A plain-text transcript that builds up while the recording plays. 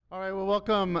All right, well,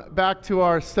 welcome back to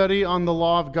our study on the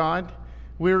law of God.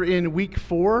 We're in week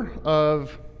 4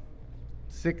 of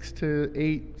 6 to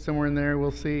 8, somewhere in there,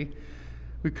 we'll see.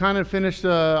 We kind of finished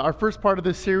our first part of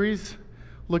this series,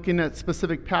 looking at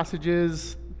specific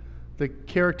passages, the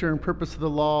character and purpose of the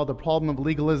law, the problem of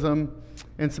legalism,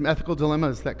 and some ethical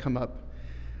dilemmas that come up.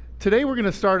 Today we're going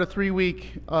to start a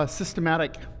 3-week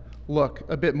systematic look,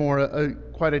 a bit more,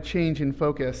 quite a change in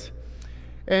focus.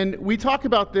 And we talk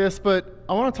about this, but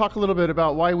I want to talk a little bit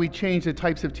about why we change the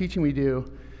types of teaching we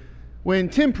do. When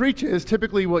Tim preaches,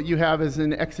 typically what you have is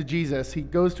an exegesis. He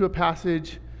goes to a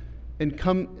passage and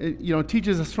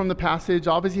teaches us from the passage.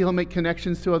 Obviously, he'll make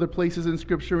connections to other places in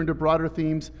Scripture and to broader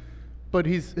themes, but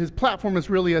his platform is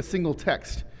really a single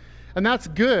text. And that's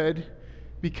good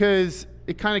because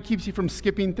it kind of keeps you from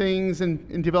skipping things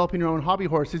and developing your own hobby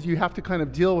horses. You have to kind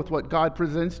of deal with what God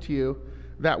presents to you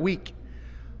that week.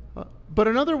 But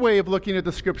another way of looking at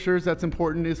the Scriptures that's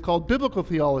important is called biblical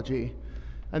theology.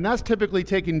 And that's typically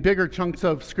taking bigger chunks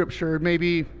of Scripture.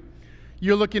 Maybe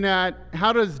you're looking at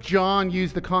how does John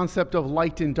use the concept of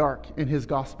light and dark in his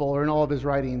gospel or in all of his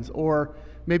writings? Or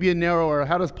maybe a narrower,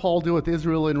 how does Paul deal with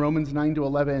Israel in Romans 9 to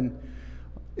 11?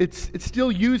 It's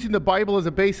still using the Bible as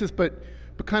a basis, but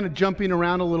kind of jumping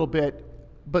around a little bit,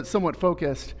 but somewhat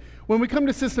focused. When we come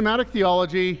to systematic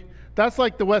theology, that's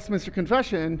like the Westminster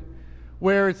Confession,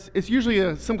 where it's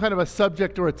usually some kind of a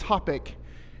subject or a topic.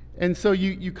 And so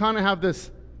you kind of have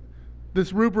this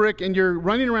rubric, and you're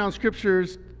running around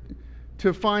Scriptures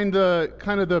to find the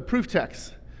kind of the proof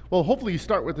text. Well, hopefully you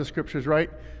start with the Scriptures,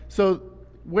 right? So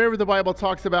wherever the Bible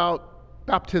talks about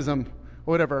baptism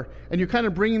or whatever, and you're kind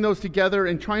of bringing those together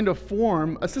and trying to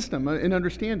form a system, an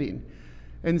understanding.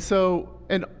 And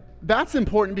that's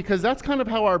important because that's kind of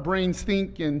how our brains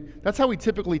think, and that's how we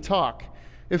typically talk.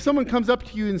 If someone comes up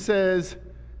to you and says,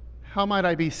 "How might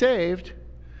I be saved?"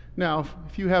 Now,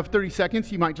 if you have 30 seconds,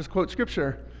 you might just quote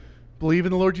Scripture. Believe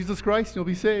in the Lord Jesus Christ, and you'll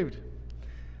be saved.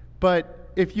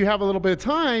 But if you have a little bit of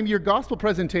time, your gospel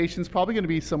presentation is probably going to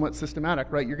be somewhat systematic,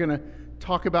 right? You're going to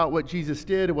talk about what Jesus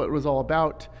did and what it was all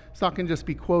about. It's not going to just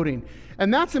be quoting.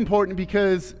 And that's important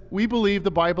because we believe the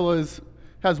Bible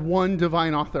has one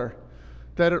divine author,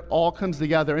 that it all comes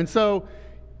together. And so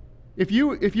if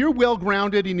you're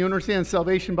well-grounded and you understand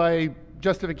salvation by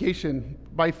justification,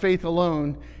 by faith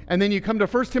alone, and then you come to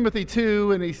 1 Timothy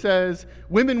 2 and he says,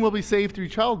 women will be saved through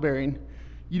childbearing,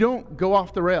 you don't go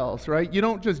off the rails, right? You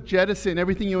don't just jettison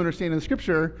everything you understand in the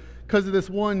Scripture because of this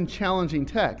one challenging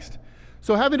text.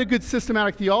 So having a good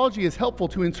systematic theology is helpful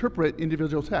to interpret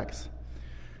individual texts.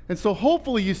 And so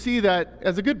hopefully you see that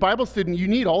as a good Bible student, you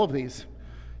need all of these.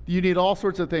 You need all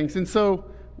sorts of things. And so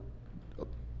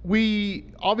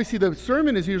obviously the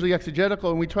sermon is usually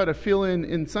exegetical, and we try to fill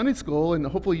in Sunday school and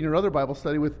hopefully in your other Bible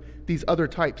study with these other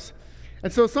types.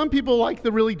 And so some people like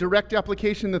the really direct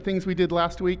application, the things we did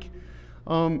last week,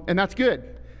 and that's good.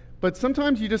 But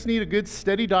sometimes you just need a good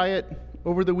steady diet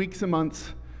over the weeks and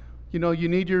months. You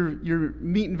need your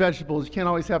meat and vegetables. You can't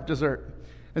always have dessert.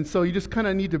 And so you just kind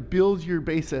of need to build your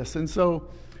basis. And so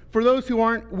for those who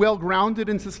aren't well-grounded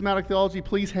in systematic theology,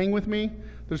 please hang with me.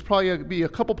 There's probably be a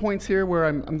couple points here where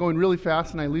I'm going really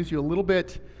fast and I lose you a little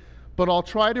bit, but I'll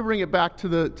try to bring it back to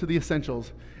the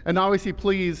essentials. And obviously,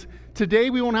 please, today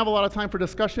we won't have a lot of time for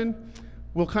discussion.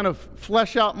 We'll kind of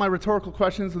flesh out my rhetorical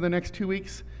questions in the next 2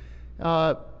 weeks.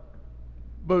 But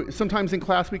sometimes in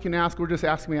class we can ask, or just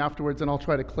ask me afterwards, and I'll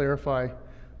try to clarify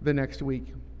the next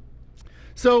week.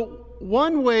 So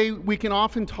one way we can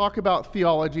often talk about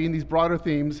theology and these broader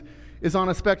themes is on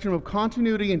a spectrum of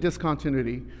continuity and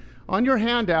discontinuity. On your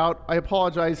handout, I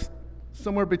apologize,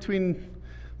 somewhere between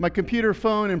my computer,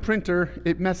 phone, and printer,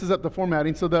 it messes up the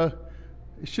formatting. So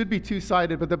it should be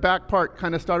two-sided, but the back part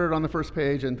kind of started on the first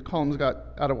page and the columns got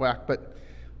out of whack. But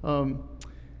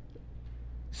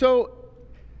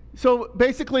so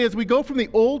basically, as we go from the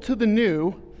old to the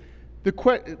new,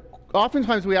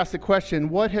 oftentimes we ask the question,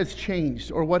 what has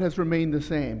changed or what has remained the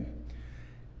same?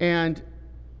 And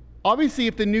obviously,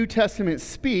 if the New Testament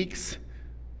speaks,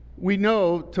 we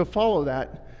know to follow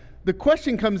that. The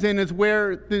question comes in is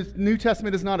where the New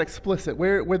Testament is not explicit,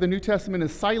 where the New Testament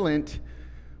is silent,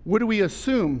 what do we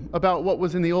assume about what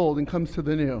was in the old and comes to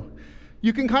the new?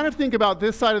 You can kind of think about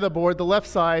this side of the board, the left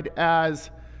side, as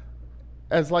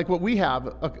like what we have,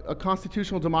 a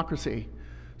constitutional democracy.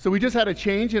 So we just had a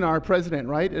change in our president,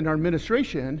 right, in our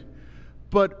administration,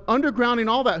 but undergrounding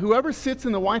all that, whoever sits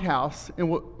in the White House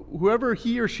and whoever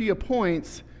he or she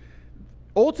appoints,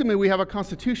 ultimately we have a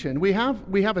constitution. We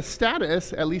have a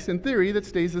status, at least in theory, that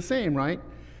stays the same, right?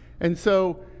 And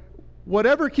so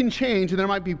whatever can change, and there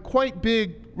might be quite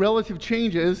big relative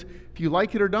changes, if you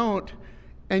like it or don't,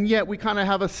 and yet we kind of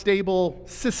have a stable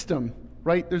system,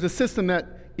 right? There's a system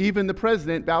that even the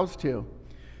president bows to.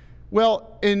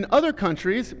 Well, in other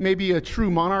countries, maybe a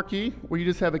true monarchy where you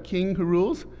just have a king who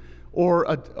rules, or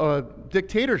a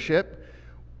dictatorship,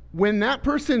 when that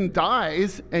person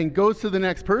dies and goes to the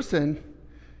next person,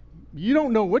 you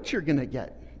don't know what you're going to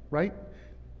get, right?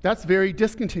 That's very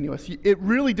discontinuous. It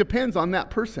really depends on that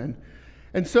person.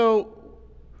 And so,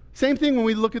 same thing when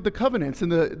we look at the covenants and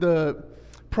the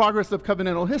progress of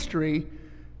covenantal history.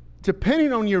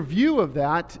 Depending on your view of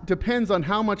that, depends on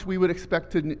how much we would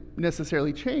expect to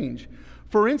necessarily change.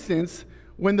 For instance,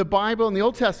 when the Bible in the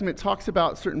Old Testament talks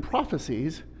about certain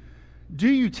prophecies, do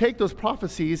you take those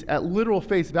prophecies at literal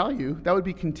face value? That would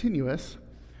be continuous.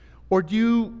 Or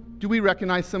do we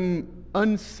recognize some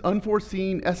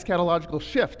unforeseen eschatological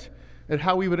shift at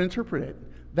how we would interpret it?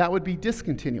 That would be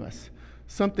discontinuous.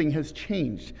 Something has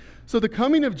changed. So the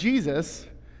coming of Jesus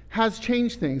has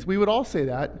changed things. We would all say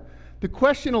that. The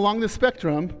question along the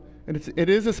spectrum, and it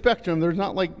is a spectrum, there's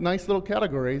not like nice little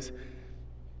categories.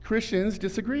 Christians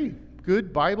disagree.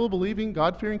 Good Bible-believing,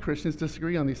 God-fearing Christians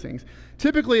disagree on these things.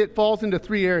 Typically, it falls into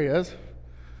three areas,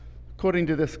 according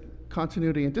to this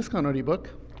continuity and discontinuity book.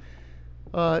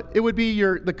 It would be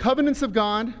the covenants of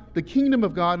God, the kingdom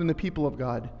of God, and the people of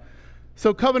God.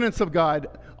 So covenants of God.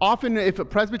 Often, if a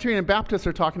Presbyterian and Baptists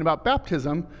are talking about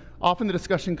baptism, often the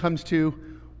discussion comes to,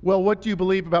 well, what do you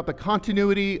believe about the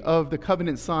continuity of the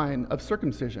covenant sign of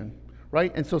circumcision,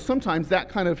 right? And so sometimes that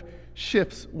kind of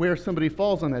shifts where somebody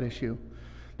falls on that issue.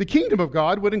 The kingdom of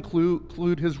God would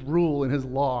include his rule and his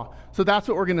law. So that's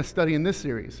what we're going to study in this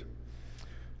series.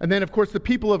 And then, of course, the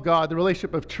people of God, the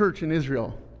relationship of church and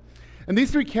Israel. And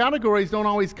these three categories don't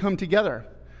always come together,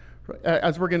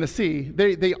 as we're going to see.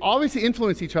 They obviously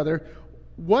influence each other.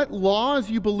 What laws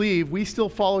you believe we still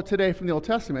follow today from the Old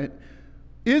Testament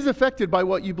is affected by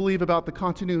what you believe about the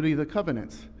continuity of the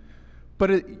covenants.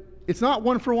 But it's not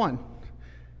one for one.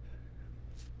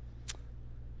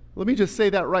 Let me just say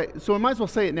that right. So I might as well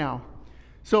say it now.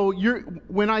 So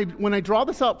when I draw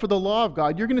this out for the law of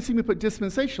God, you're going to see me put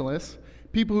dispensationalists,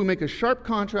 people who make a sharp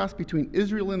contrast between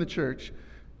Israel and the church.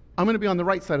 I'm going to be on the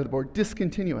right side of the board,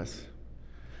 discontinuous.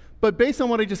 But based on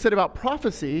what I just said about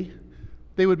prophecy,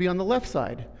 they would be on the left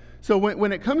side. So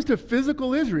when it comes to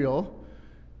physical Israel,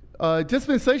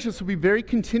 dispensationalists will be very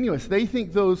continuous. They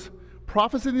think those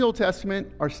prophecies in the Old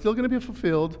Testament are still going to be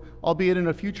fulfilled, albeit in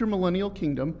a future millennial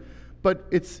kingdom, but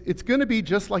it's going to be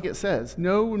just like it says.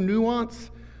 No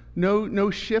nuance, no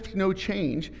shift, no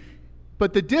change.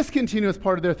 But the discontinuous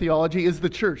part of their theology is the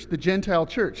church, the Gentile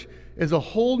church, is a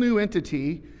whole new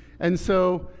entity, and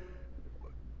so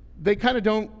they kind of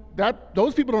don't,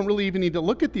 those people don't really even need to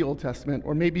look at the Old Testament,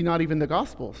 or maybe not even the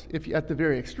Gospels, if at the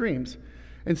very extremes.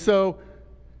 And so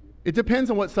it depends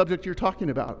on what subject you're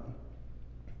talking about.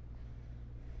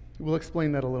 We'll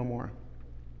explain that a little more.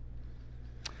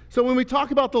 So when we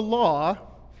talk about the law,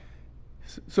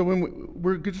 so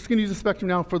we're just going to use the spectrum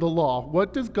now for the law.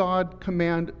 What does God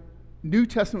command New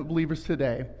Testament believers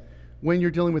today when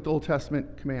you're dealing with Old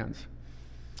Testament commands?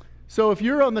 So if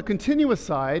you're on the continuous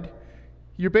side,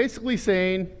 you're basically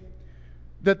saying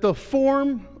that the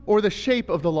form or the shape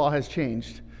of the law has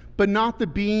changed, but not the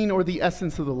being or the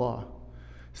essence of the law.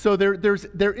 So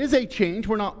there is a change.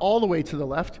 We're not all the way to the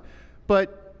left,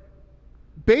 but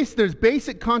there's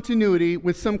basic continuity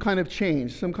with some kind of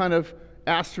change, some kind of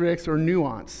asterisk or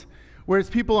nuance. Whereas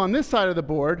people on this side of the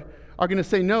board are going to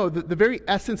say, no, the very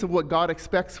essence of what God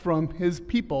expects from his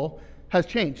people has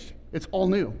changed. It's all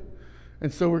new.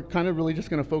 And so we're kind of really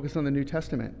just going to focus on the New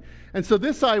Testament. And so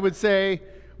this side would say,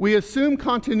 we assume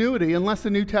continuity unless the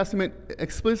New Testament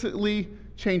explicitly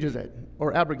changes it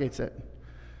or abrogates it.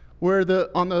 Where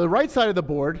on the right side of the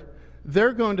board,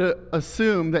 they're going to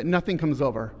assume that nothing comes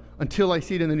over until I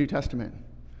see it in the New Testament.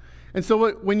 And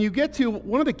so when you get to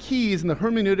one of the keys in the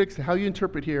hermeneutics to how you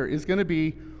interpret here is going to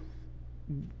be,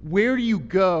 where do you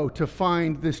go to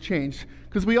find this change?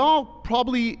 Because we all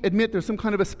probably admit there's some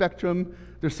kind of a spectrum,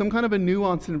 there's some kind of a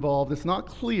nuance involved, it's not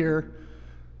clear.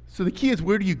 So the key is,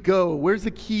 where do you go? Where's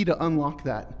the key to unlock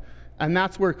that? And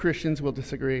that's where Christians will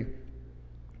disagree.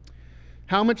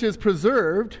 How much is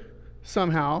preserved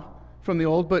somehow from the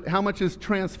old, but how much is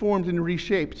transformed and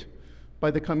reshaped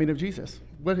by the coming of Jesus?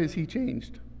 What has he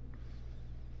changed?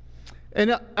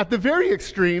 And at the very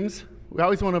extremes, we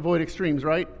always want to avoid extremes,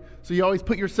 right? So you always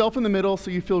put yourself in the middle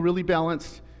so you feel really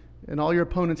balanced, and all your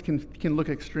opponents can look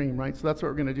extreme, right? So that's what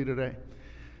we're going to do today.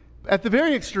 At the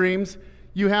very extremes,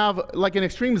 you have like an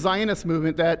extreme Zionist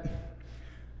movement that,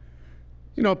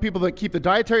 people that keep the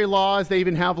dietary laws, they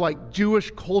even have like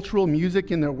Jewish cultural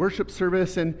music in their worship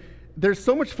service, and there's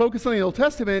so much focus on the Old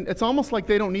Testament, it's almost like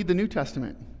they don't need the New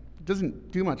Testament. It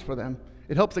doesn't do much for them.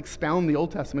 It helps expound the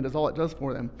Old Testament is all it does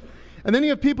for them. And then you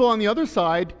have people on the other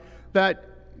side that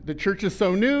the church is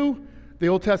so new, the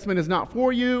Old Testament is not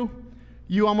for you,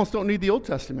 you almost don't need the Old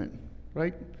Testament,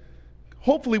 right?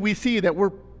 Hopefully we see that we're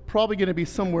probably going to be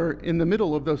somewhere in the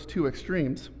middle of those two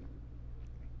extremes.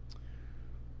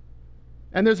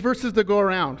 And there's verses that go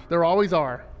around. There always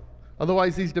are.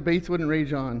 Otherwise, these debates wouldn't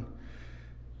rage on.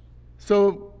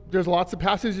 So there's lots of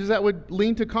passages that would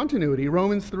lean to continuity.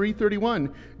 Romans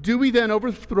 3:31. Do we then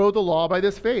overthrow the law by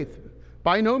this faith?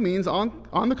 By no means.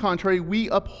 On the contrary, we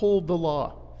uphold the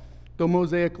law, the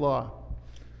Mosaic law.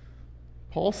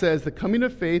 Paul says the coming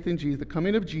of faith in Jesus, the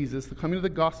coming of Jesus, the coming of the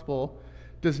gospel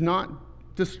does not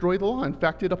destroy the law. In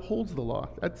fact, it upholds the law.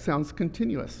 That sounds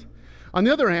continuous. On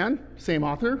the other hand, same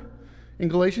author, in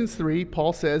Galatians 3,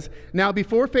 Paul says, now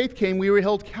before faith came, we were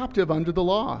held captive under the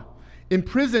law,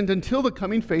 imprisoned until the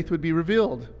coming faith would be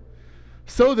revealed.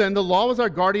 So then, the law was our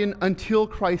guardian until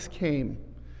Christ came,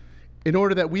 in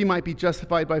order that we might be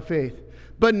justified by faith.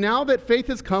 But now that faith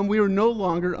has come, we are no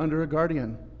longer under a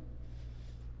guardian.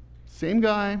 Same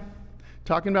guy,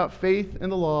 talking about faith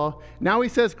and the law. Now he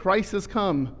says Christ has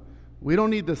come. We don't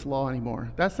need this law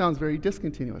anymore. That sounds very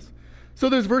discontinuous. So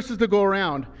there's verses to go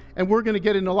around, and we're going to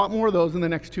get into a lot more of those in the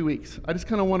next 2 weeks. I just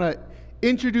kind of want to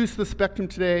introduce the spectrum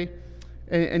today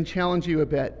and challenge you a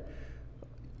bit.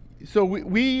 So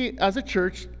we, as a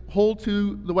church, hold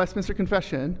to the Westminster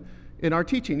Confession in our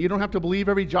teaching. You don't have to believe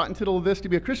every jot and tittle of this to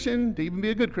be a Christian, to even be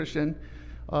a good Christian.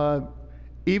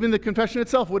 Even the confession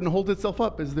itself wouldn't hold itself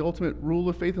up as the ultimate rule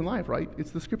of faith and life, right?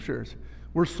 It's the scriptures.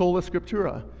 We're sola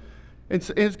scriptura. And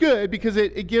it's good because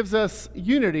it gives us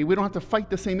unity. We don't have to fight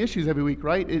the same issues every week,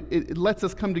 right? It lets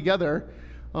us come together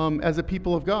as a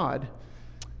people of God.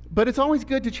 But it's always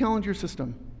good to challenge your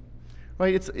system,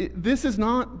 right? This is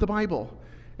not the Bible.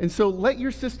 And so let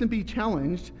your system be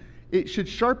challenged. It should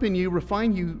sharpen you,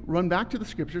 refine you, run back to the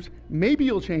scriptures. Maybe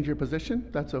you'll change your position.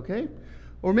 That's okay.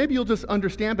 Or maybe you'll just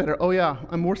understand better. Oh yeah,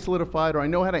 I'm more solidified, or I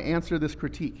know how to answer this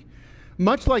critique.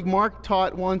 Much like Mark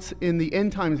taught once in the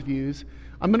End Times Views,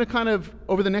 I'm going to kind of,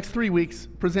 over the next 3 weeks,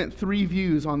 present 3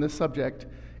 views on this subject.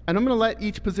 And I'm going to let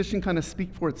each position kind of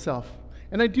speak for itself.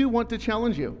 And I do want to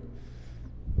challenge you.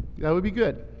 That would be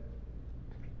good.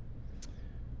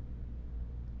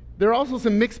 There are also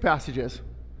some mixed passages.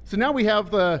 So now we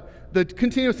have the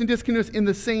continuous and discontinuous in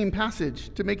the same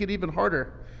passage to make it even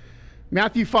harder.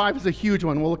 Matthew 5 is a huge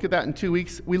one. We'll look at that in 2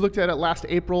 weeks. We looked at it last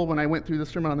April when I went through the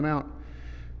Sermon on the Mount.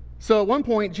 So at one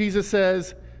point, Jesus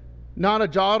says, not a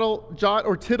jot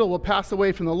or tittle will pass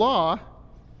away from the law.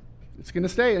 It's going to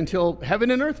stay until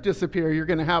heaven and earth disappear. You're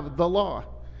going to have the law.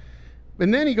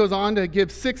 And then he goes on to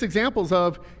give 6 examples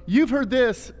of, you've heard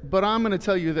this, but I'm going to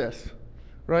tell you this,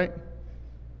 right?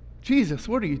 Jesus,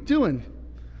 what are you doing?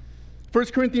 1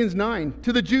 Corinthians 9,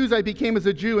 to the Jews I became as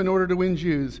a Jew in order to win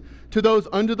Jews. To those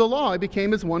under the law I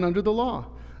became as one under the law,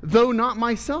 though not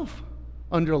myself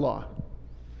under law,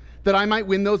 that I might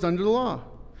win those under the law.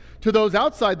 To those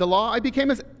outside the law I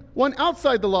became as one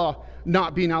outside the law,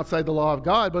 not being outside the law of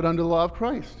God, but under the law of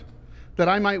Christ, that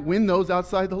I might win those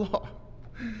outside the law.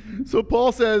 So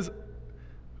Paul says,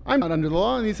 I'm not under the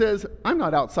law, and he says, I'm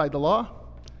not outside the law.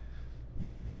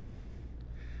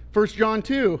 1 John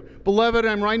 2, beloved,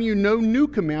 I'm writing you no new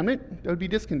commandment. That would be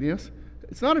discontinuous.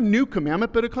 It's not a new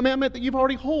commandment, but a commandment that you've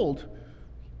already hold.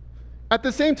 At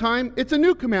the same time, it's a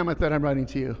new commandment that I'm writing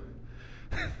to you.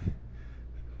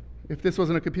 If this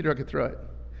wasn't a computer, I could throw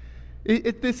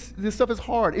it. This stuff is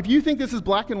hard. If you think this is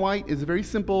black and white, it's very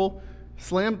simple,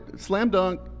 slam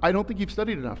dunk, I don't think you've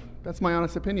studied enough. That's my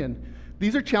honest opinion.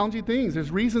 These are challenging things.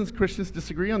 There's reasons Christians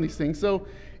disagree on these things. So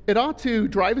it ought to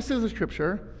drive us to the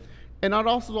scripture, and it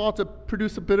also ought to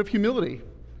produce a bit of humility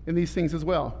in these things as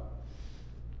well.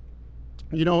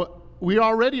 You know, we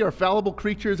already are fallible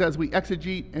creatures as we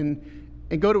exegete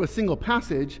and go to a single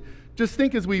passage. Just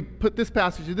think as we put this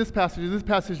passage and this passage and this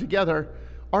passage together,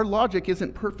 our logic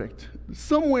isn't perfect.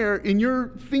 Somewhere in your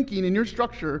thinking, in your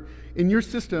structure, in your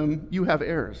system, you have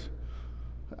errors.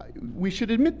 We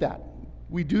should admit that.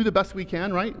 We do the best we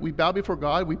can, right? We bow before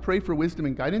God, we pray for wisdom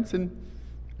and guidance, and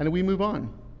we move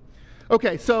on.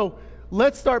 Okay, so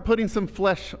let's start putting some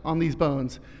flesh on these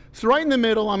bones. So right in the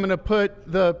middle, I'm going to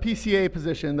put the PCA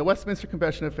position, the Westminster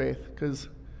Confession of Faith, because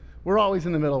we're always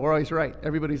in the middle. We're always right.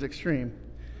 Everybody's extreme.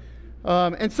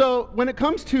 And so when it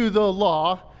comes to the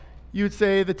law, you would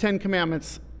say the 10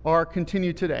 Commandments are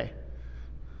continued today.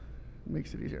 It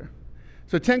makes it easier.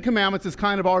 So 10 Commandments is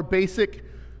kind of our basic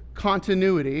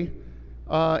continuity.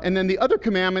 And then the other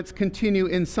commandments continue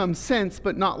in some sense,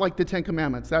 but not like the 10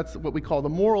 Commandments. That's what we call the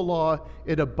moral law.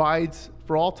 It abides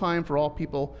for all time, for all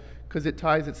people, because it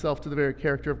ties itself to the very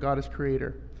character of God as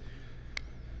creator.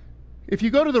 If you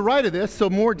go to the right of this, so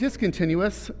more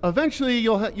discontinuous, eventually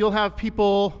you'll have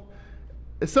people,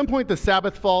 at some point the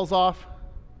Sabbath falls off.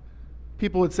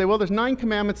 People would say, well, there's 9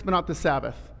 commandments, but not the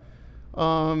Sabbath,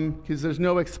 because there's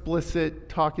no explicit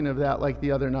talking of that like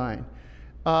the other 9.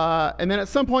 And then at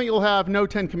some point you'll have no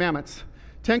 10 commandments.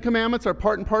 10 commandments are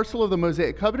part and parcel of the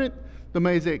Mosaic covenant. The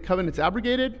Mosaic covenant's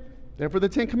abrogated, therefore the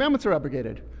 10 commandments are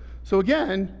abrogated. So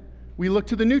again, we look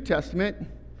to the New Testament.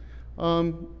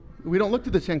 We don't look to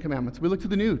the 10 commandments. We look to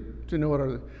the New to know what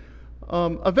are.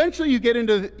 Eventually, you get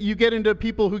into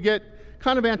people who get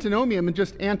kind of antinomian and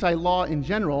just anti-law in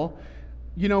general.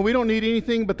 We don't need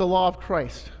anything but the law of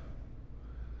Christ.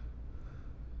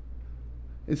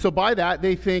 And so by that,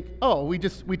 they think,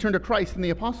 we turn to Christ and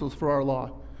the apostles for our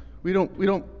law. We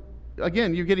don't.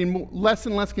 Again, you're getting less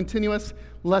and less continuous,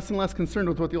 less and less concerned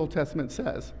with what the Old Testament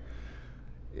says.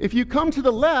 If you come to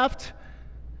the left,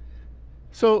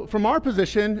 so from our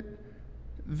position,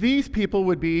 these people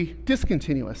would be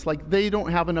discontinuous, like they don't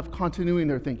have enough continuity in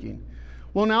their thinking.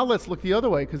 Well, now let's look the other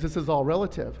way, because this is all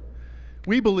relative.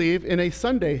 We believe in a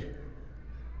Sunday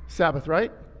Sabbath,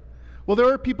 right? Well,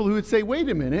 there are people who would say, wait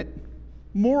a minute,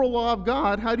 moral law of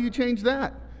God, how do you change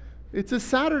that? It's a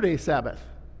Saturday Sabbath,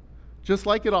 just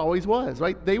like it always was,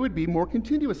 right? They would be more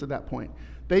continuous at that point.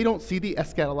 They don't see the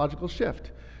eschatological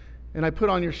shift. And I put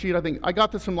on your sheet, I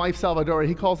got this from Life Salvador.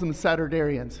 He calls them the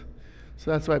Saturdarians.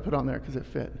 So that's why I put on there, because it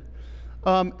fit.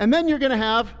 And then you're going to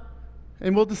have,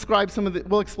 and we'll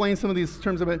explain some of these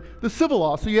terms of it, the civil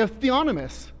law. So you have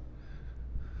theonomists.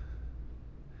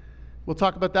 We'll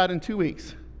talk about that in 2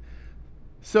 weeks.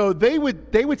 So they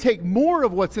would take more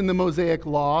of what's in the Mosaic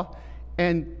law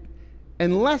and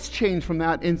less change from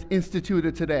that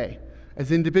instituted today.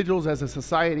 As individuals, as a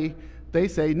society, they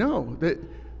say no, that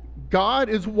God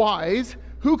is wise.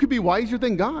 Who could be wiser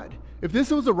than God? If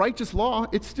this was a righteous law,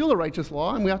 it's still a righteous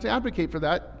law, and we have to advocate for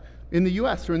that in the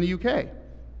U.S. or in the U.K.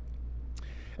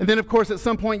 And then, of course, at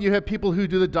some point you have people who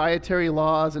do the dietary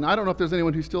laws, and I don't know if there's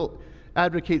anyone who still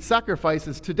advocates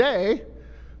sacrifices today,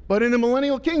 but in the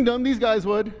millennial kingdom, these guys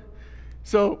would.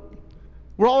 So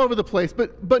we're all over the place.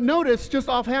 But notice, just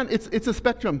offhand, it's a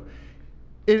spectrum.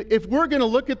 If we're going to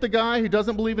look at the guy who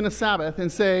doesn't believe in a Sabbath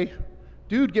and say,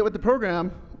 dude, get with the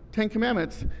program, 10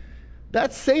 commandments,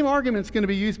 that same argument's going to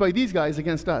be used by these guys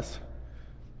against us.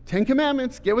 10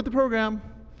 commandments, get with the program.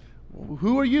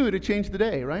 Who are you to change the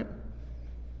day, right?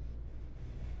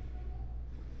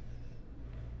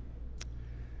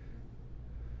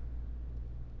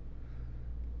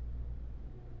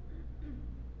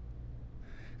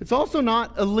 It's also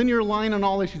not a linear line on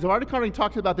all issues. I've already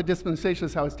talked about the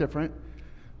dispensations, how it's different.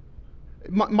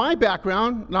 My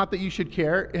background, not that you should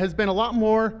care, has been a lot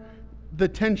more the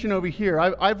tension over here.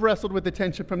 I've wrestled with the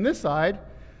tension from this side,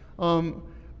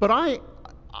 but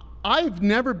I've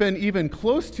never been even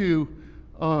close to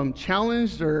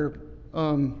challenged or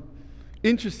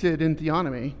interested in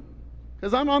theonomy,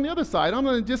 because I'm on the other side. I'm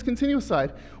on the discontinuous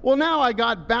side. Well, now I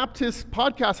got Baptist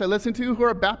podcasts I listen to who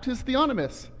are Baptist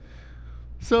theonomists.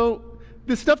 So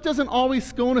this stuff doesn't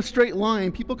always go in a straight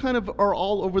line. People kind of are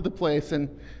all over the place,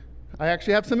 and I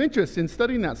actually have some interest in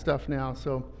studying that stuff now.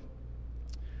 So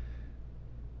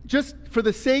just for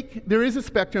the sake, there is a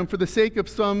spectrum, for the sake of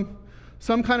some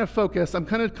kind of focus, I'm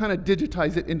kind of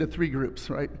digitize it into 3 groups,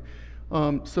 right?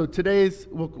 So today's,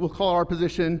 we'll call our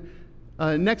position.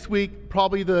 Next week,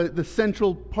 probably the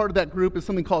central part of that group is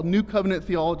something called New Covenant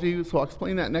Theology, so I'll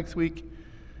explain that next week,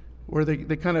 where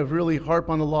they kind of really harp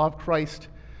on the law of Christ.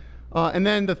 And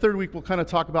then the 3rd week, we'll kind of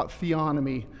talk about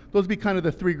theonomy. Those would be kind of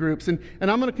the 3 groups. And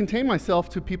I'm going to contain myself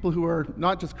to people who are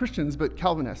not just Christians, but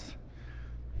Calvinists.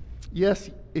 Yes,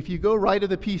 if you go right of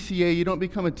the PCA, you don't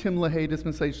become a Tim LaHaye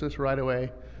dispensationalist right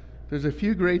away. There's a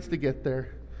few grades to get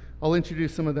there. I'll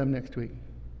introduce some of them next week.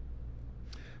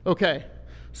 Okay,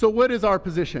 so what is our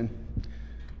position?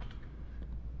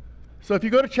 So if you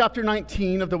go to chapter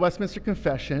 19 of the Westminster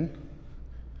Confession,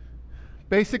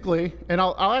 basically, and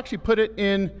I'll actually put it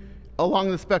in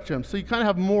along the spectrum. So you kind of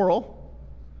have moral.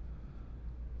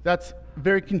 That's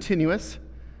very continuous.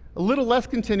 A little less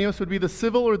continuous would be the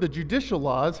civil or the judicial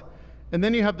laws. And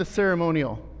then you have the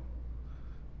ceremonial,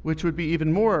 which would be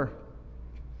even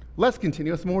less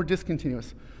continuous, more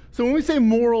discontinuous. So when we say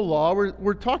moral law,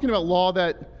 we're talking about law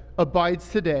that abides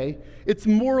today. It's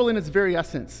moral in its very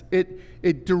essence.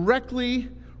 It directly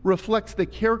reflects the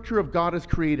character of God as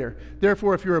creator.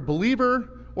 Therefore, if you're a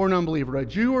believer or an unbeliever, a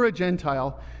Jew or a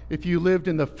Gentile, if you lived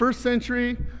in the 1st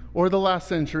century or the last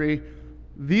century,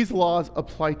 these laws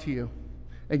apply to you.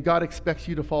 And God expects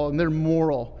you to follow them. They're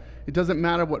moral. It doesn't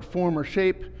matter what form or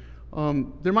shape.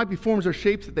 There might be forms or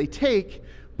shapes that they take,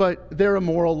 but they're a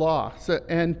moral law. So,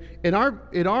 and in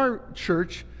our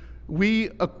church,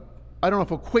 I don't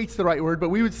know if equate's the right word, but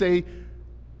we would say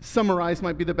summarize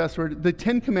might be the best word. The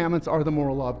 10 Commandments are the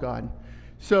moral law of God.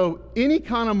 So any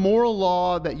kind of moral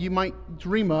law that you might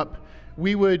dream up,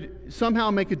 we would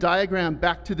somehow make a diagram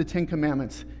back to the 10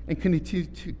 Commandments and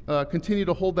continue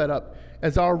to hold that up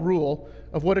as our rule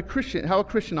of how a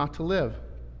Christian ought to live.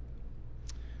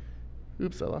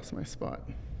 Oops, I lost my spot.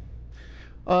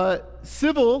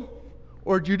 Civil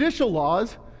or judicial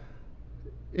laws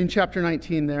in chapter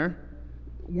 19 there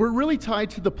were really tied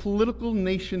to the political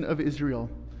nation of Israel.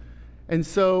 And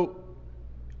so,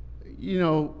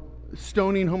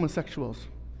 stoning homosexuals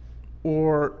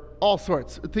or all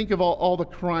sorts. Think of all the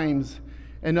crimes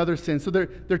and other sins. So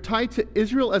they're tied to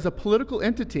Israel as a political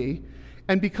entity,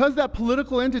 and because that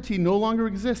political entity no longer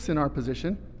exists in our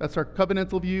position, that's our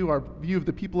covenantal view, our view of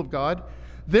the people of God,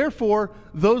 therefore,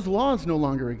 those laws no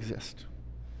longer exist.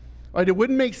 Right? It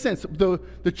wouldn't make sense.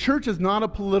 The church is not a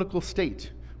political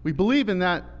state. We believe in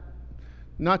that,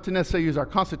 not to necessarily use our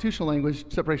constitutional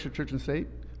language, separation of church and state,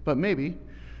 but maybe.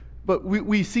 But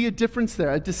we see a difference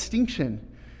there, a distinction.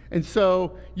 And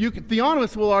so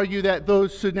theonomists will argue that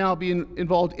those should now be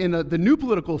involved in the new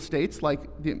political states like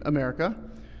America.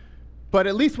 But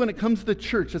at least when it comes to the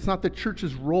church, it's not the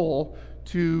church's role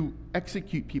to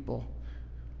execute people.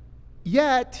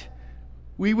 Yet,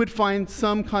 we would find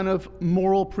some kind of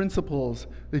moral principles,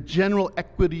 the general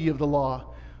equity of the law.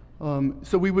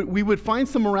 So we would find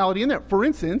some morality in there. For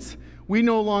instance, we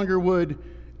no longer would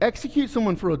execute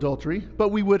someone for adultery, but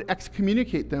we would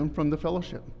excommunicate them from the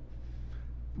fellowship.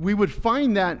 We would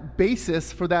find that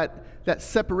basis for that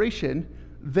separation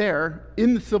there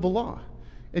in the civil law.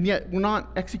 And yet we're not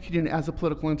executing it as a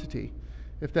political entity,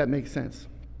 if that makes sense.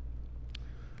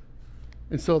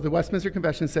 And so the Westminster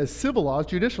Confession says civil laws,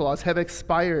 judicial laws, have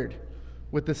expired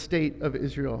with the state of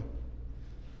Israel.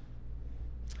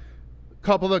 A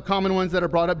couple of the common ones that are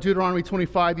brought up, Deuteronomy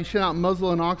 25, you shall not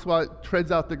muzzle an ox while it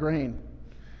treads out the grain.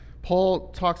 Paul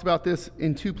talks about this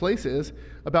in two places,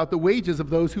 about the wages of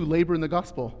those who labor in the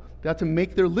gospel. They have to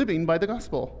make their living by the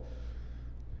gospel.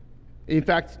 In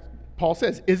fact, Paul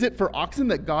says, is it for oxen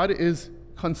that God is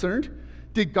concerned?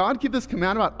 Did God give this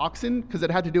command about oxen because it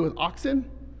had to do with oxen?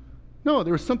 No,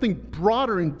 there was something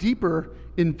broader and deeper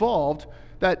involved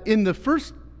that in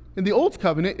the Old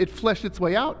Covenant, it fleshed its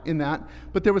way out in that,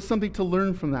 but there was something to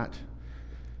learn from that.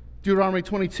 Deuteronomy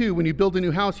 22, when you build a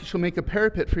new house, you shall make a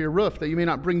parapet for your roof, that you may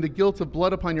not bring the guilt of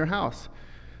blood upon your house.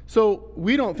 So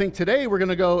we don't think today we're going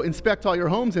to go inspect all your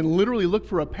homes and literally look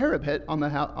for a parapet on the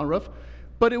roof,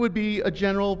 but it would be a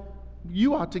general,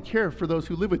 you ought to care for those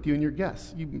who live with you and your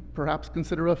guests. You perhaps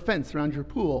consider a fence around your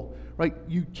pool, right?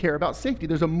 You care about safety.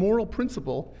 There's a moral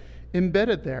principle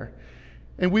embedded there.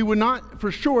 And we would not,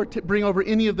 for sure, bring over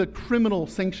any of the criminal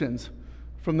sanctions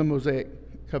from the Mosaic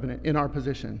covenant in our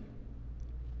position.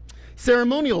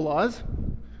 Ceremonial laws,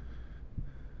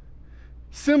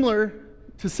 similar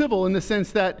to civil in the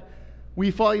sense that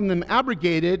we find them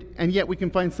abrogated, and yet we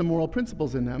can find some moral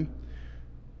principles in them.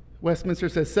 Westminster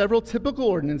says several typical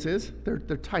ordinances, they're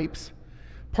types,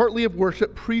 partly of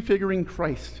worship prefiguring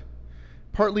Christ,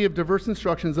 partly of diverse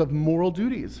instructions of moral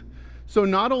duties. So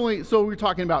we're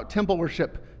talking about temple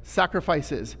worship,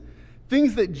 sacrifices,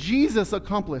 things that Jesus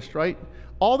accomplished, right?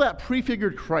 All that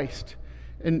prefigured Christ.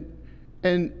 And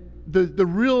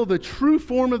the true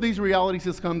form of these realities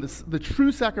has come, the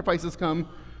true sacrifice has come.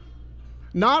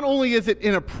 Not only is it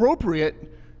inappropriate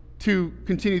to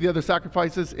continue the other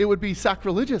sacrifices, it would be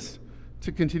sacrilegious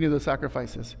to continue those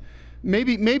sacrifices.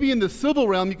 Maybe in the civil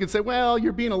realm you could say, well,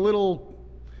 you're being a little,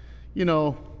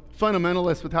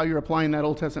 fundamentalist with how you're applying that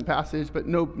Old Testament passage, but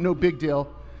no big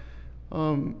deal.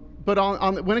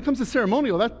 But when it comes to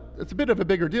ceremonial, that's a bit of a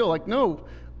bigger deal. Like, no,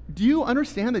 do you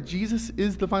understand that Jesus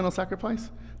is the final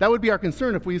sacrifice? That would be our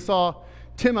concern if we saw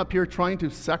Tim up here trying to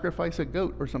sacrifice a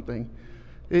goat or something.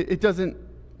 It doesn't,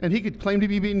 and he could claim to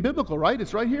be being biblical, right?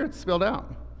 It's right here, it's spelled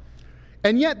out.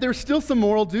 And yet there's still some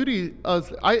moral duty.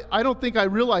 I don't think I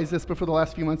realized this before the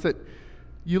last few months, that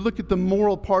you look at the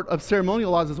moral part of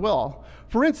ceremonial laws as well.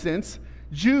 For instance,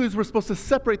 Jews were supposed to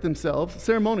separate themselves,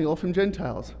 ceremonial, from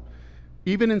Gentiles.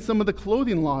 Even in some of the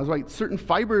clothing laws, right? Certain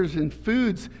fibers and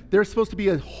foods, they're supposed to be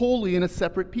a holy and a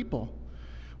separate people.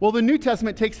 Well, the New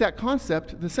Testament takes that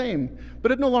concept the same,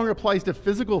 but it no longer applies to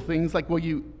physical things like what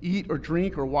you eat or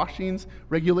drink or washings,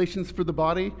 regulations for the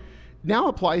body. Now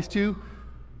applies to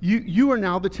you are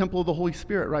now the temple of the Holy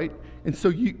Spirit, right? And so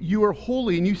you are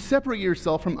holy and you separate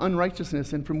yourself from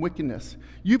unrighteousness and from wickedness.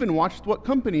 You even watched what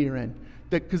company you're in,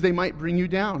 because they might bring you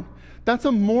down. That's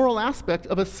a moral aspect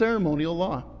of a ceremonial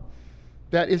law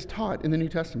that is taught in the New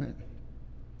Testament.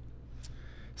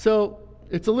 So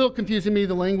it's a little confusing to me,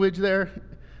 the language there.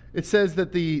 It says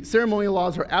that the ceremonial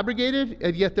laws are abrogated,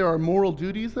 and yet there are moral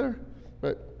duties there.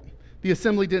 But the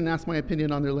assembly didn't ask my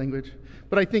opinion on their language.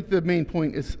 But I think the main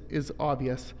point is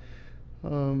obvious.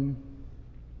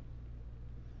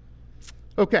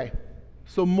 Okay,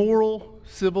 so moral,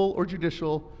 civil, or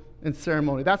judicial, and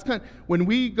ceremony. That's kind of, when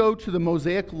we go to the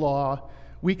Mosaic law,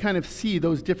 we kind of see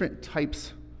those different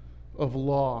types of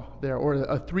law there, or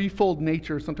a threefold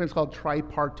nature, sometimes called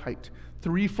tripartite,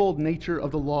 threefold nature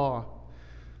of the law.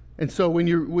 And so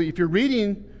if you're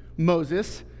reading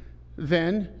Moses,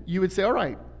 then you would say, all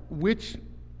right, which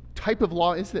type of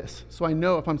law is this? So I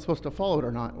know if I'm supposed to follow it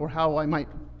or not, or how I might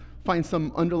find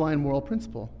some underlying moral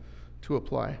principle to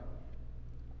apply.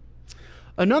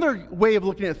 Another way of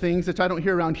looking at things, which I don't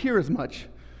hear around here as much,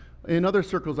 in other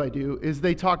circles I do, is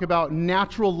they talk about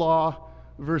natural law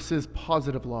versus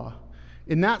positive law.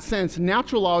 In that sense,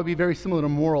 natural law would be very similar to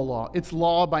moral law. It's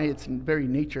law by its very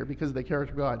nature because of the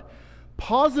character of God.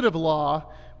 Positive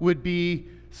law would be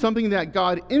something that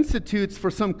God institutes for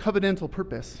some covenantal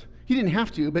purpose. He didn't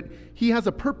have to, but he has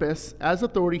a purpose as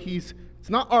authority. It's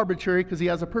not arbitrary because he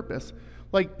has a purpose.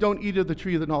 Like, don't eat of the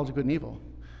tree of the knowledge of good and evil.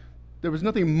 There was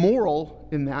nothing moral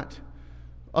in that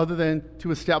other than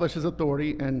to establish his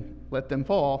authority and let them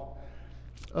fall.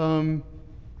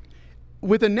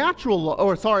 With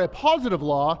a positive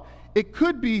law, it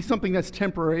could be something that's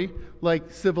temporary,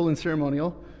 like civil and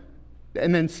ceremonial,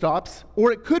 and then stops,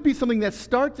 or it could be something that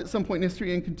starts at some point in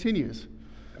history and continues.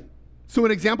 So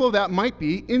an example of that might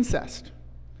be incest.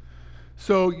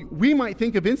 So we might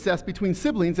think of incest between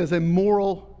siblings as a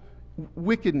moral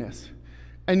wickedness.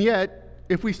 And yet,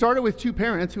 if we started with two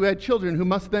parents who had children who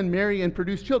must then marry and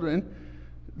produce children,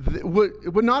 it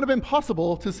would not have been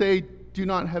possible to say, do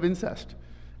not have incest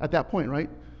at that point, right?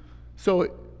 So,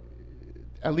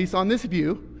 at least on this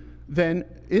view, then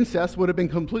incest would have been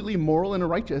completely moral and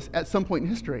righteous at some point in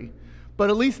history. But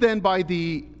at least then by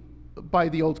the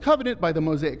Old Covenant, by the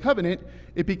Mosaic Covenant,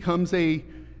 it becomes a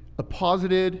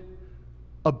posited,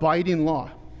 abiding law,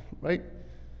 right?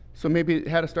 So maybe it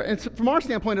had to start. And so from our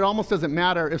standpoint, it almost doesn't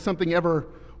matter if something ever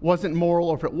wasn't moral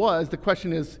or if it was. The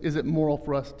question is it moral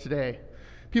for us today?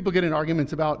 People get in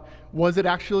arguments about, was it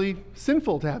actually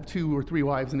sinful to have 2 or 3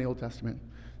 wives in the Old Testament?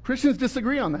 Christians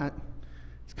disagree on that.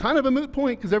 It's kind of a moot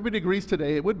point because everybody agrees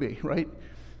today it would be, right?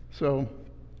 So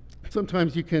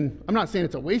sometimes I'm not saying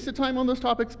it's a waste of time on those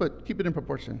topics, but keep it in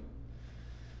proportion.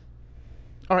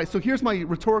 All right, so here's my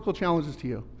rhetorical challenges to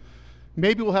you.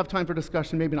 Maybe we'll have time for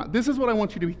discussion, maybe not. This is what I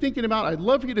want you to be thinking about. I'd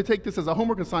love for you to take this as a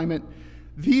homework assignment.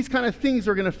 These kind of things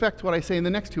are going to affect what I say in the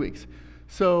next 2 weeks.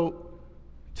 So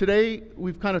today,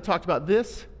 we've kind of talked about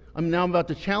this. I'm about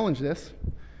to challenge this.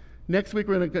 Next week,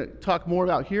 we're going to talk more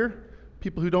about here,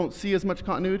 people who don't see as much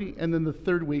continuity. And then the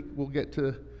third week, we'll get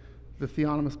to the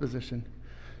theonomous position.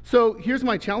 So here's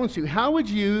my challenge to you. How would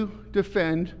you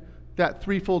defend that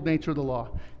threefold nature of the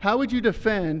law? How would you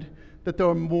defend that there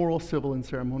are moral, civil, and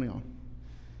ceremonial?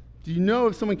 Do you know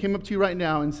if someone came up to you right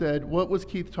now and said, what was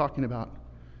Keith talking about?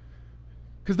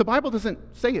 Because the Bible doesn't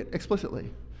say it explicitly.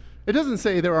 It doesn't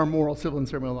say there are moral, civil, and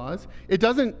ceremonial laws. It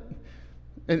doesn't,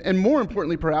 and more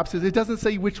importantly perhaps, is it doesn't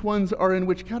say which ones are in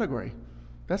which category.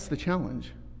 That's the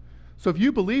challenge. So if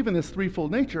you believe in this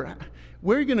threefold nature,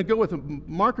 where are you going to go with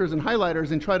markers and highlighters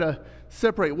and try to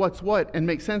separate what's what and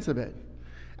make sense of it?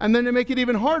 And then to make it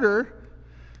even harder,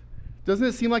 doesn't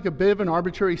it seem like a bit of an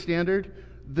arbitrary standard?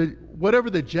 Whatever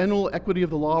the general equity of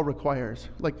the law requires.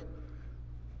 Like,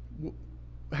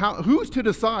 who's to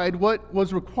decide what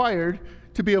was required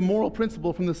to be a moral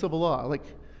principle from the civil law? Like,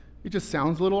 it just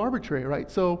sounds a little arbitrary, right?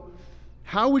 So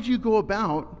how would you go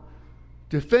about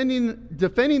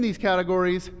defending these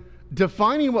categories,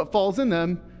 defining what falls in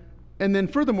them, and then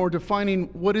furthermore defining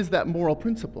what is that moral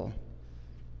principle?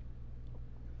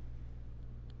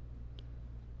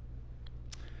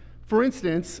 For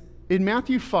instance, in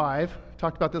Matthew 5,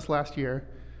 talked about this last year,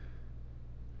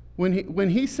 when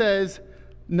he says,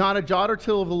 not a jot or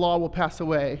tittle of the law will pass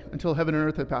away until heaven and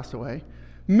earth have passed away,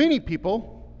 many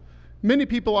people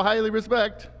I highly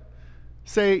respect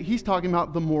say he's talking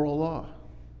about the moral law.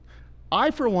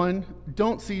 I, for one,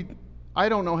 I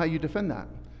don't know how you defend that.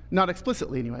 Not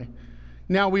explicitly, anyway.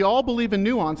 Now, we all believe in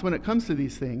nuance when it comes to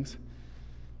these things,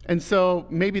 and so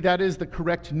maybe that is the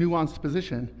correct nuanced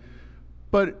position.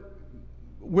 But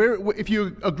if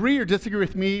you agree or disagree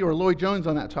with me or Lloyd Jones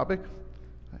on that topic,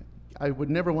 I would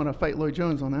never want to fight Lloyd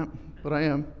Jones on that, but I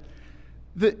am.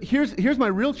 Here's my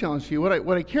real challenge to you.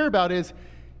 What I care about is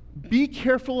be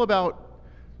careful about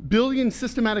building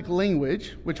systematic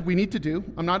language, which we need to do.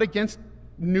 I'm not against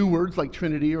new words like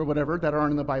Trinity or whatever that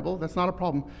aren't in the Bible. That's not a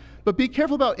problem. But be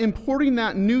careful about importing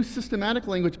that new systematic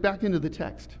language back into the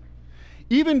text.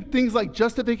 Even things like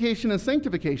justification and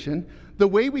sanctification, the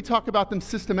way we talk about them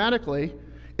systematically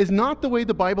is not the way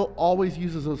the Bible always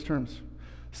uses those terms.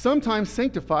 Sometimes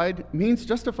sanctified means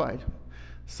justified.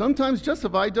 Sometimes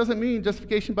justified doesn't mean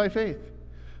justification by faith.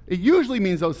 It usually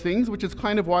means those things, which is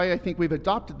kind of why I think we've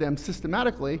adopted them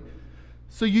systematically.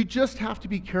 So you just have to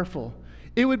be careful.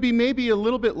 It would be maybe a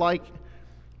little bit like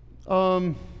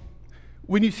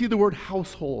when you see the word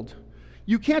household.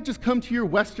 You can't just come to your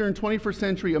Western 21st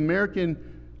century American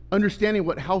understanding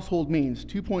what household means.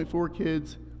 2.4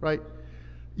 kids, right?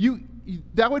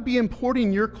 That would be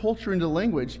importing your culture into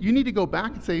language. You need to go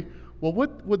back and say, well,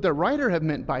 what would the writer have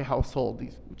meant by household?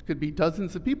 These, which could be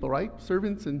dozens of people, right?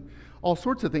 Servants and all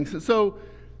sorts of things. So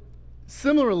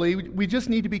similarly, we just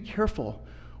need to be careful.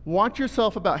 Watch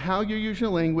yourself about how you're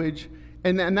using language,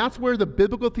 and that's where the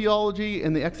biblical theology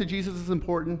and the exegesis is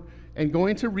important, and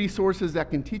going to resources that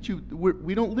can teach you.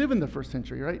 We don't live in the first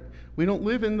century, right? We don't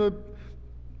live in the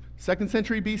 2nd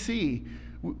century BC.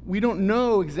 We don't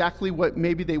know exactly what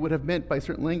maybe they would have meant by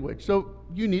certain language. So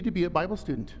you need to be a Bible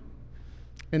student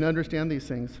and understand these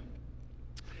things.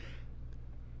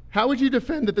 How would you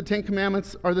defend that the Ten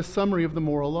Commandments are the summary of the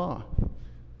moral law?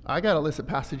 I got a list of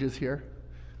passages here.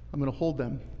 I'm going to hold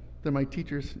them. They're my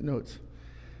teacher's notes.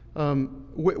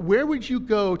 Where would you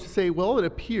go to say, well, it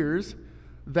appears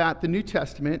that the New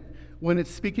Testament, when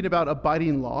it's speaking about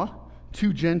abiding law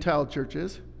to Gentile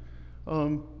churches,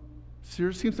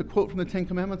 seems to quote from the Ten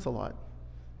Commandments a lot.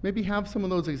 Maybe have some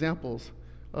of those examples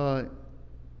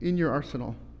in your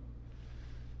arsenal.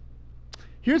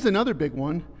 Here's another big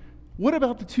one. What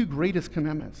about the 2 greatest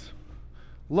commandments?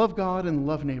 Love God and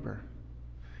love neighbor.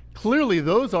 Clearly,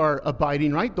 those are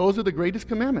abiding, right? Those are the greatest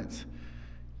commandments.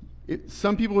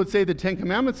 Some people would say the 10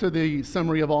 Commandments are the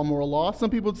summary of all moral law. Some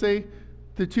people would say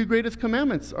the 2 greatest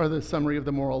commandments are the summary of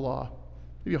the moral law.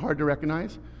 It'd be hard to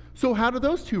recognize. So how do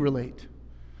those 2 relate?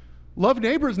 Love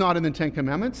neighbor is not in the 10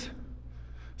 Commandments.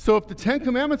 So if the 10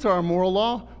 Commandments are our moral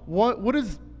law, what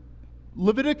is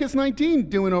Leviticus 19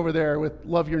 doing over there with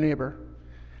love your neighbor?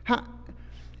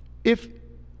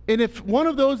 If one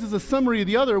of those is a summary of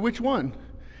the other, which one?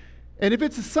 And if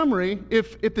it's a summary,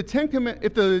 if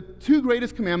the 2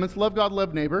 greatest commandments, love God,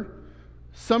 love neighbor,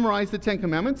 summarize the 10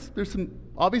 Commandments, there's some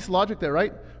obvious logic there,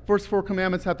 right? First 4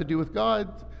 commandments have to do with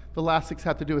God, the last 6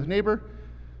 have to do with neighbor.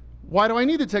 Why do I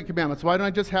need the 10 Commandments? Why don't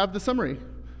I just have the summary?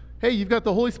 Hey, you've got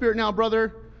the Holy Spirit now,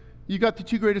 brother. You got the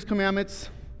 2 greatest commandments.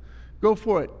 Go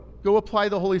for it. Go apply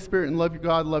the Holy Spirit and love your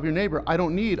God, love your neighbor. I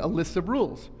don't need a list of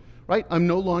rules, right? I'm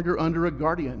no longer under a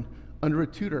guardian, under a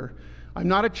tutor. I'm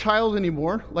not a child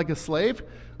anymore, like a slave.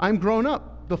 I'm grown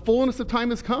up. The fullness of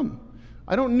time has come.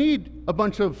 I don't need a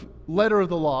bunch of letter of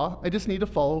the law. I just need to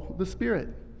follow the Spirit.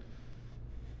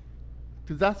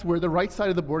 Because that's where the right side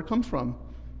of the board comes from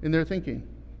in their thinking.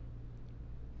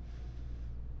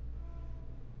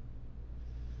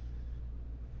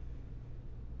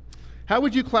 How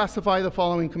would you classify the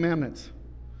following commandments?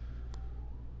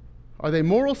 Are they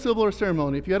moral, civil, or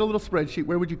ceremonial? If you had a little spreadsheet,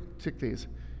 where would you tick these?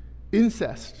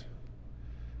 Incest.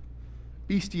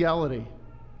 Bestiality.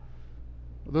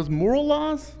 Are those moral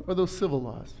laws or those civil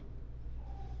laws?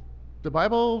 The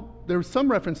Bible, there's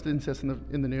some reference to incest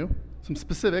in the New, some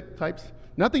specific types.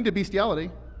 Nothing to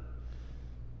bestiality.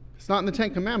 It's not in the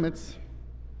 10 Commandments.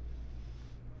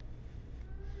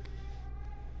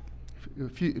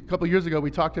 A couple years ago,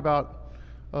 we talked about,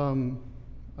 I don't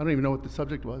even know what the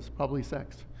subject was, probably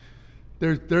sex.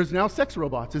 There's now sex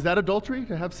robots. Is that adultery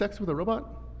to have sex with a robot?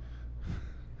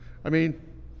 I mean,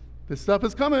 this stuff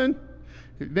is coming.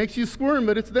 It makes you squirm,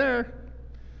 but it's there.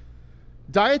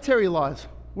 Dietary laws,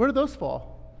 where do those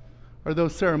fall? Are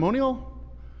those ceremonial?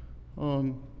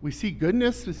 We see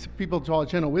goodness. People draw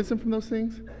gentle wisdom from those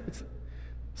things. It's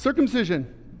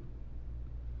circumcision.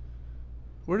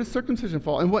 Where does circumcision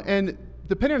fall? And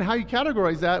depending on how you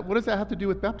categorize that, what does that have to do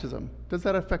with baptism? Does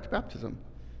that affect baptism?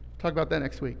 Talk about that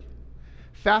next week.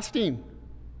 Fasting.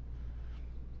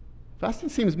 Fasting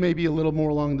seems maybe a little more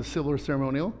along the civil or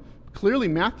ceremonial. Clearly,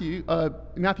 Matthew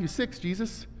 6,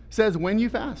 Jesus says when you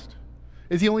fast.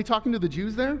 Is he only talking to the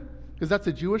Jews there? Because that's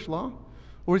a Jewish law?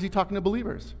 Or is he talking to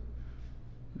believers?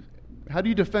 How do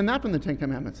you defend that from the 10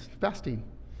 Commandments? Fasting.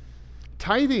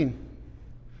 Tithing.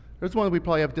 There's one that we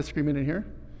probably have disagreement in here.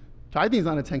 Tithing is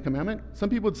not a 10 Commandment. Some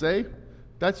people would say,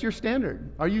 that's your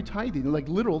standard. Are you tithing? Like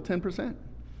literal 10%.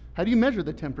 How do you measure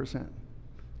the 10%?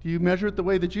 Do you measure it the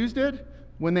way the Jews did?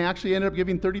 When they actually ended up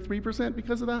giving 33%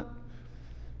 because of that?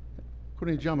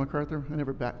 According to John MacArthur, I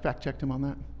never fact-checked him on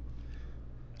that.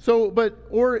 So,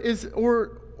 or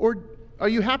are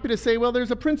you happy to say, well,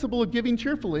 there's a principle of giving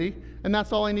cheerfully, and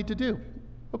that's all I need to do?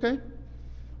 Okay.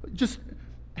 Just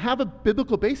have a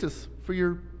biblical basis for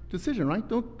your decision, right?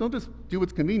 Don't just do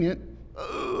what's convenient.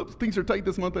 Things are tight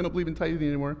this month. I don't believe in tithing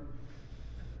anymore.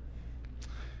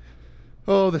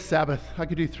 Oh, the Sabbath. I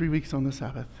could do 3 weeks on the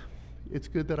Sabbath. It's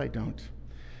good that I don't.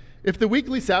 If the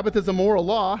weekly Sabbath is a moral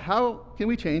law, how can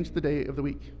we change the day of the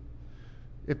week?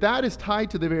 If that is tied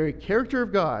to the very character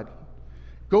of God,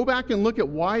 go back and look at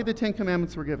why the Ten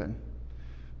Commandments were given.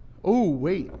 Oh,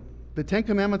 wait. The Ten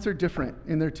Commandments are different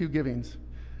in their two givings.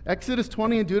 Exodus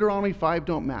 20 and Deuteronomy 5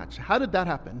 don't match. How did that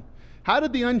happen? How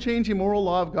did the unchanging moral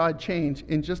law of God change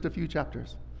in just a few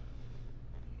chapters?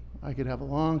 I could have a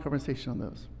long conversation on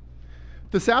those.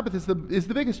 The Sabbath is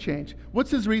the biggest change.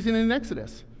 What's his reason in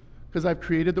Exodus? Because I've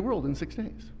created the world in 6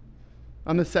 days.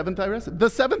 On the seventh I rested. The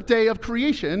seventh day of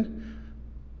creation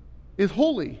is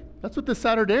holy. That's what the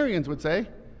Saturdarians would say.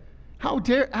 How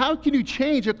can you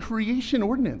change a creation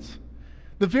ordinance?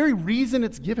 The very reason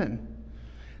it's given.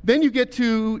 Then you get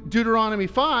to Deuteronomy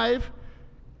 5,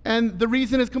 and the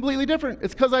reason is completely different.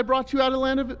 It's because I brought you out of the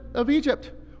land of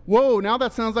Egypt. Whoa, now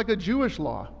that sounds like a Jewish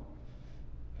law.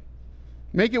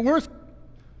 Make it worse.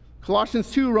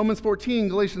 Colossians 2, Romans 14,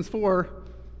 Galatians 4,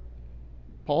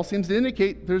 Paul seems to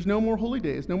indicate there's no more holy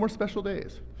days, no more special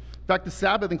days. In fact, the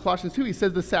Sabbath in Colossians 2, he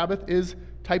says the Sabbath is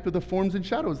type of the forms and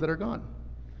shadows that are gone.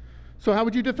 So how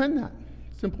would you defend that?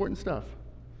 It's important stuff.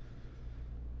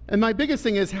 And my biggest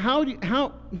thing is how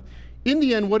in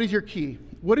the end, what is your key?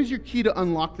 What is your key to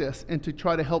unlock this and to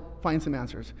try to help find some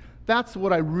answers? That's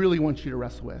what I really want you to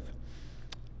wrestle with.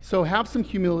 So have some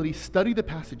humility, study the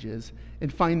passages,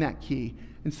 and find that key.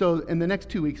 And so in the next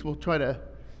 2 weeks, we'll try to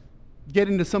get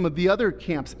into some of the other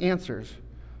camp's answers.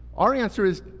 Our answer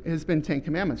has been 10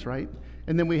 Commandments, right?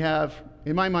 And then we have,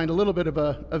 in my mind, a little bit of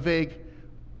a vague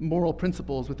moral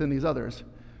principles within these others.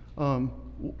 So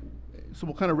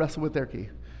we'll kind of wrestle with their key.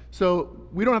 So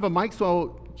we don't have a mic, so I'll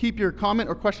keep your comment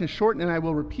or question short, and I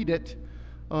will repeat it.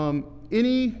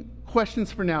 Any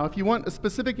questions for now? If you want a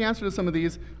specific answer to some of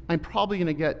these, I'm probably going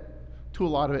to get to a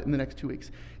lot of it in the next 2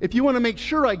 weeks. If you want to make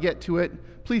sure I get to it,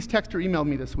 please text or email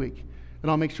me this week,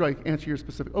 and I'll make sure I answer your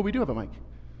specific. Oh, we do have a mic.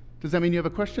 Does that mean you have a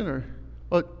question, or?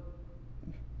 Oh,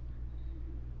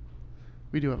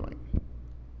 we do have a mic.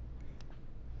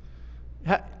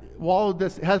 While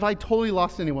this, have I totally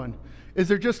lost anyone? Is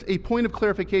there just a point of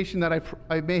clarification that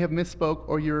I may have misspoke,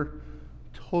 or you're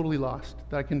totally lost,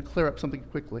 that I can clear up something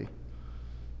quickly?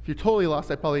 If you're totally lost,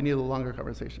 I probably need a longer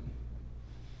conversation.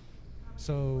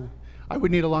 So I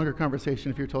would need a longer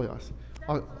conversation if you're totally lost.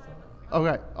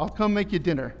 I'll come make you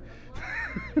dinner.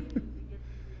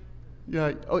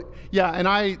 Yeah. Oh, yeah.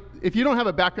 And if you don't have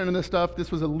a background in this stuff,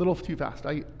 this was a little too fast.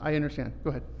 I understand.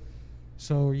 Go ahead.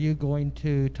 So are you going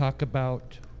to talk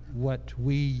about what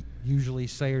we usually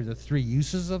say are the 3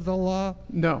 uses of the law?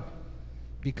 No.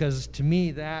 Because to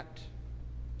me that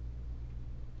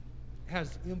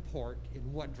has import in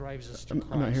what drives us to Christ.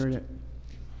 I'm not hearing it.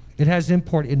 It has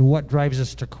import in what drives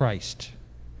us to Christ.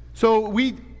 So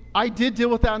I did deal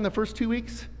with that in the first 2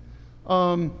 weeks.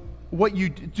 What you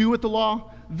do with the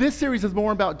law. This series is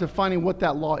more about defining what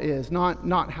that law is,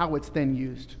 not how it's then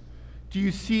used. Do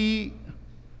you see?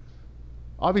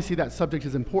 Obviously, that subject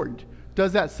is important.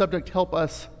 Does that subject help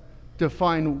us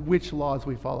define which laws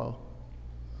we follow?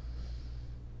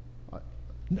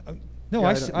 No,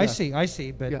 I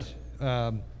see, but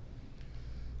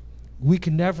we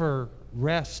can never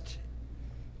rest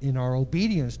in our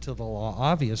obedience to the law,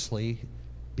 obviously,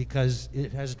 because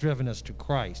it has driven us to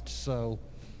Christ. So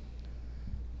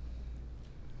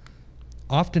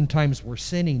oftentimes we're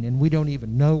sinning and we don't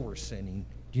even know we're sinning.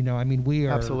 You know, I mean, we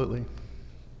are absolutely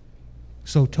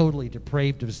so totally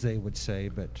depraved, as they would say.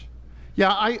 But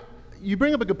yeah, you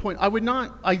bring up a good point.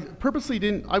 I purposely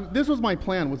didn't. This was my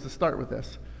plan, was to start with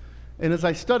this. And as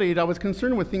I studied, I was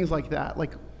concerned with things like that.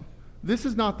 Like, this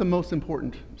is not the most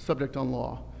important subject on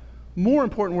law. More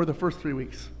important were the first 3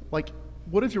 weeks. Like,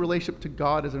 what is your relationship to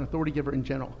God as an authority giver in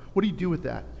general? What do you do with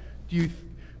that?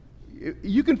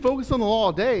 You can focus on the law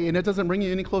all day, and it doesn't bring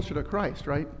you any closer to Christ,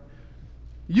 right?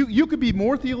 You could be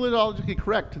more theologically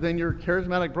correct than your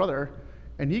charismatic brother,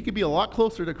 and he could be a lot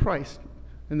closer to Christ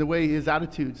in the way his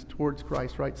attitudes towards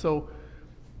Christ, right? So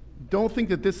don't think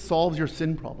that this solves your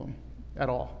sin problem at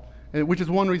all, which is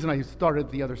one reason I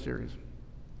started the other series.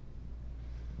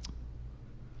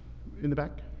 In the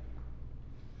back.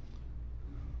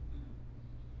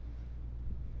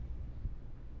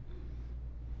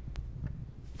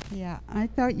 Yeah, I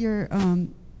thought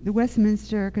the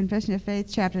Westminster Confession of Faith,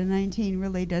 chapter 19,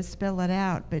 really does spell it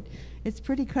out, but it's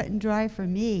pretty cut and dry for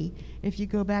me. If you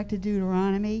go back to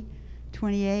Deuteronomy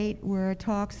 28, where it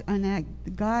talks on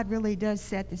that, God really does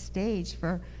set the stage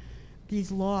for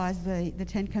these laws, the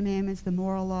 10 Commandments, the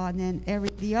moral law, and then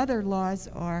the other laws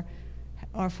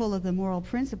are full of the moral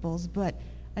principles, but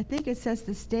I think it sets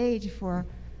the stage for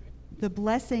the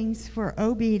blessings for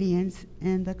obedience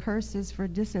and the curses for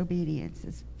disobedience.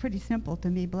 It's pretty simple to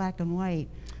me, black and white.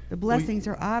 The blessings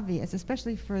are obvious,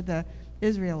 especially for the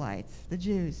Israelites, the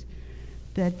Jews,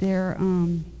 that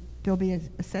they'll be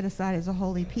set aside as a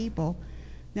holy people.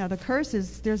 Now the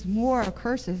curses, there's more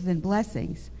curses than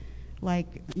blessings.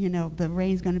 Like, the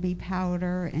rain's going to be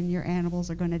powder and your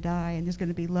animals are going to die and there's going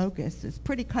to be locusts. It's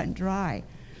pretty cut and dry.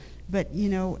 But,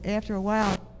 after a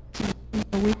while,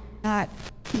 we cannot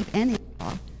keep any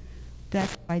law.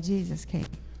 That's why Jesus came.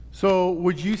 So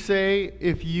would you say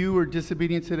if you were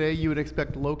disobedient today, you would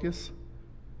expect locusts?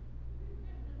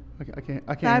 I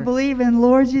can't. I believe in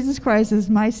Lord Jesus Christ as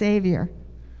my Savior.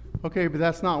 Okay, but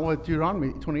that's not what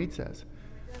Deuteronomy 28 says.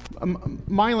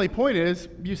 My only point is,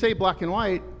 you say black and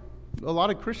white, a lot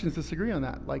of Christians disagree on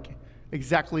that, like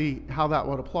exactly how that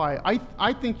would apply.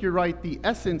 I think you're right. The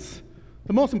essence,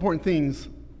 the most important things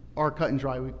are cut and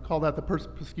dry. We call that the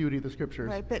perspicuity of the Scriptures.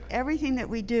 Right, but everything that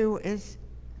we do is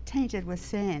tainted with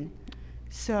sin.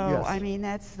 So, Yes.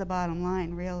 that's the bottom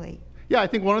line, really. Yeah, I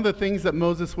think one of the things that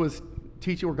Moses was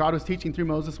teaching, or God was teaching through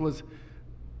Moses, was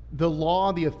the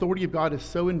law, the authority of God is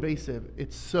so invasive,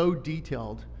 it's so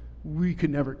detailed, we could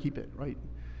never keep it, right?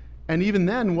 And even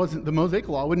then, the Mosaic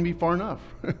law wouldn't be far enough.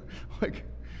 Like,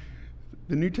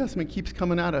 the New Testament keeps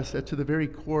coming at us to the very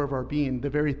core of our being, the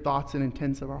very thoughts and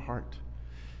intents of our heart.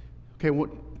 Okay,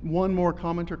 one more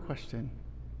comment or question?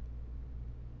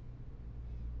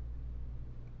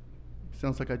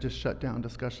 Sounds like I just shut down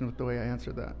discussion with the way I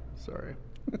answered that. Sorry.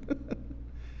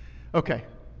 Okay.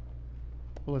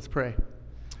 Well, let's pray.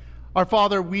 Our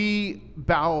Father, we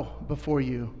bow before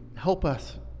you. Help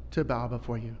us to bow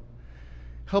before you.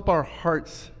 Help our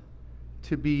hearts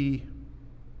to be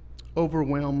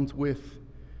overwhelmed with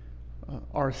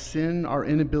our sin, our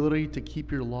inability to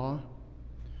keep your law.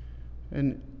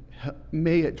 And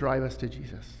may it drive us to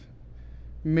Jesus.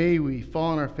 May we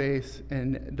fall on our face,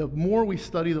 and the more we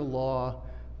study the law,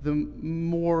 the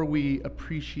more we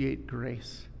appreciate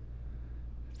grace.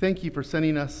 Thank you for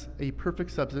sending us a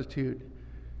perfect substitute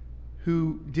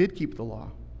who did keep the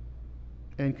law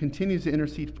and continues to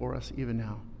intercede for us even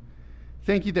now.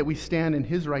 Thank you that we stand in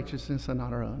his righteousness and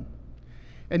not our own.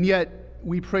 And yet,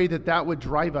 we pray that would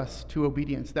drive us to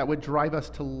obedience, that would drive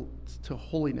us to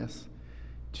holiness,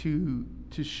 to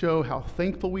show how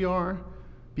thankful we are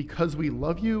because we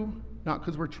love you, not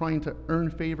because we're trying to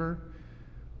earn favor.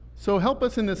 So help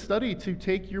us in this study to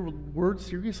take your word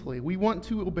seriously. We want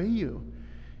to obey you.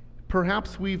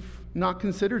 Perhaps we've not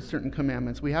considered certain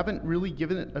commandments. We haven't really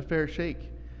given it a fair shake.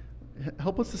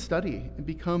 Help us to study and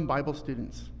become Bible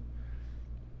students.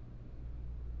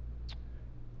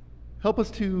 Help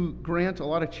us to grant a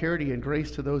lot of charity and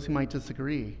grace to those who might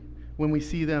disagree when we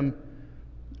see them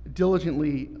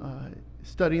diligently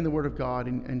studying the Word of God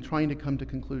and trying to come to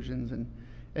conclusions.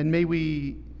 And may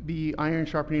we be iron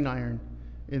sharpening iron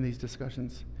in these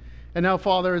discussions. And now,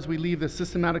 Father, as we leave the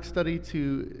systematic study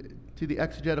to the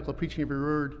exegetical preaching of your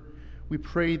Word, we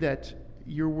pray that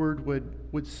your Word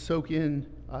would soak in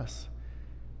us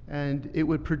and it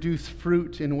would produce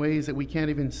fruit in ways that we can't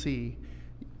even see.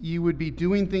 You would be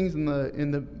doing things in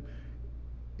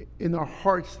our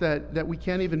hearts that we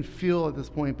can't even feel at this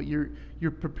point, but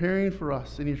you're preparing for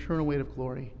us an eternal weight of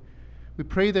glory. We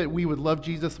pray that we would love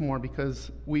Jesus more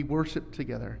because we worship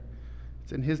together.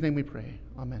 It's in his name we pray.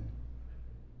 Amen.